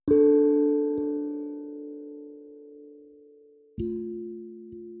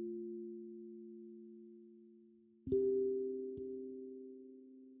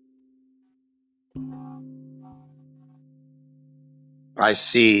I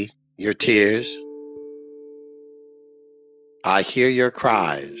see your tears. I hear your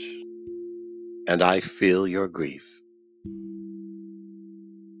cries, and I feel your grief.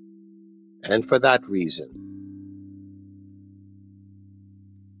 And for that reason,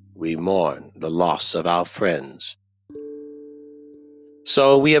 we mourn the loss of our friends.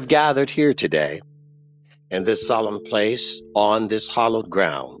 So we have gathered here today, in this solemn place, on this hallowed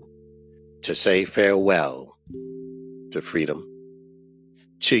ground, to say farewell to freedom,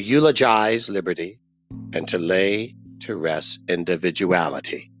 to eulogize liberty, and to lay to rest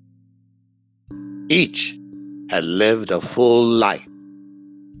individuality. Each had lived a full life.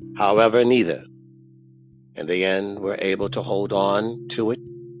 However, neither, in the end, were able to hold on to it,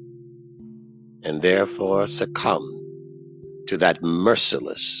 and therefore succumbed to that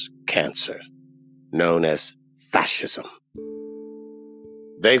merciless cancer known as fascism.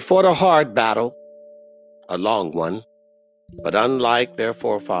 They fought a hard battle, a long one, but unlike their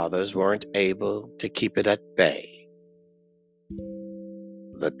forefathers, weren't able to keep it at bay.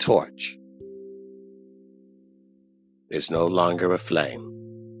 The torch is no longer aflame.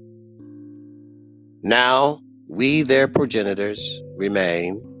 Now, we, their progenitors,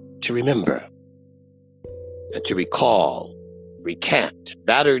 remain to remember and to recall, recant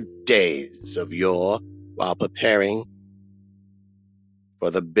battered days of yore while preparing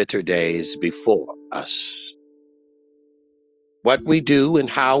for the bitter days before us. What we do and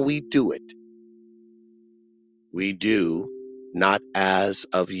how we do it, we do not as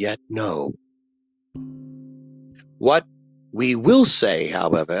of yet know. What we will say,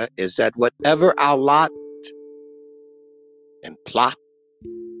 however, is that whatever our lot and plot,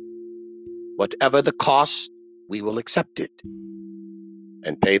 whatever the cost, we will accept it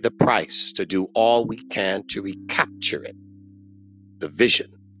and pay the price to do all we can to recapture it, the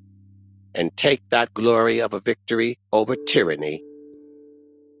vision, and take that glory of a victory over tyranny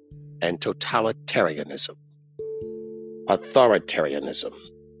and totalitarianism, authoritarianism,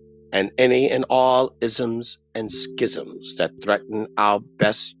 and any and all isms and schisms that threaten our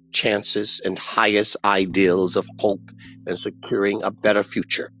best chances and highest ideals of hope and securing a better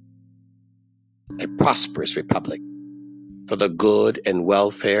future, a prosperous republic for the good and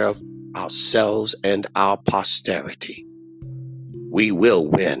welfare of ourselves and our posterity. We will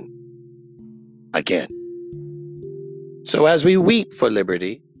win again. So as we weep for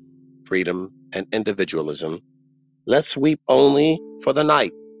liberty, freedom, and individualism, let's weep only for the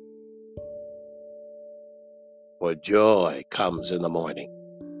night, for joy comes in the morning.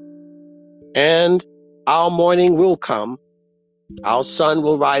 And our morning will come. Our sun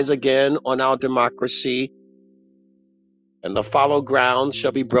will rise again on our democracy, and the fallow ground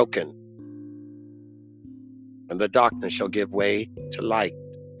shall be broken, and the darkness shall give way to light,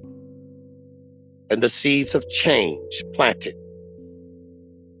 and the seeds of change planted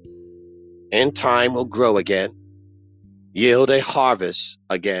in time will grow again, yield a harvest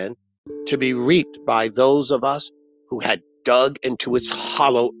again, to be reaped by those of us who had dug into its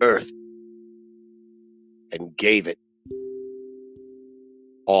hollow earth and gave it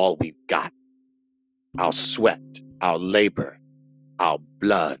all we've got, our sweat, our labor, our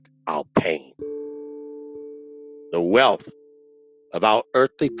blood, our pain. The wealth of our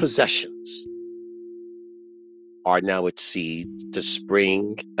earthly possessions are now its seed to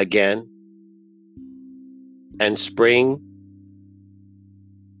spring again, and spring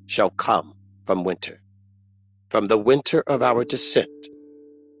shall come from winter, from the winter of our descent,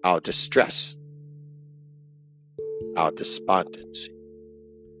 our distress, our despondency.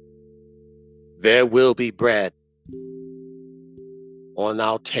 There will be bread on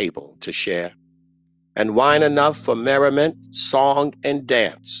our table to share, and wine enough for merriment, song, and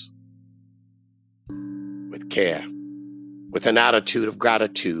dance. With care, with an attitude of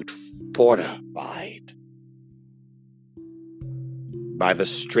gratitude, fortified by the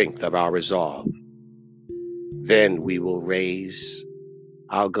strength of our resolve, then we will raise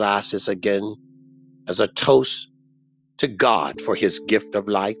our glasses again as a toast to God for his gift of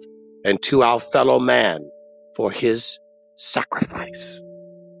life, and to our fellow man for his sacrifice,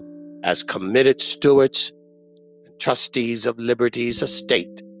 as committed stewards and trustees of liberty's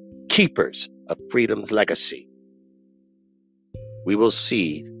estate, keepers of freedom's legacy. We will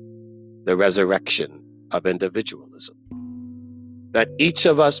see the resurrection of individualism, that each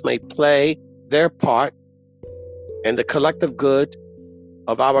of us may play their part in the collective good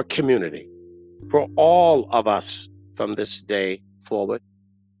of our community, for all of us from this day forward,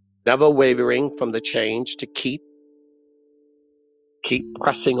 never wavering from the change to keep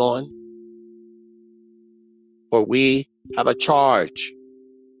pressing on. For we have a charge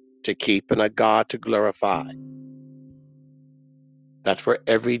to keep and a God to glorify. that for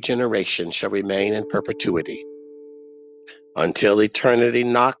every generation shall remain in perpetuity, until eternity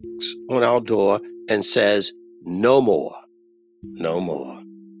knocks on our door and says, no more, no more.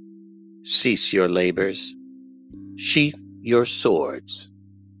 Cease your labors, sheath your swords,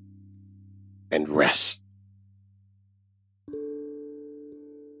 and rest.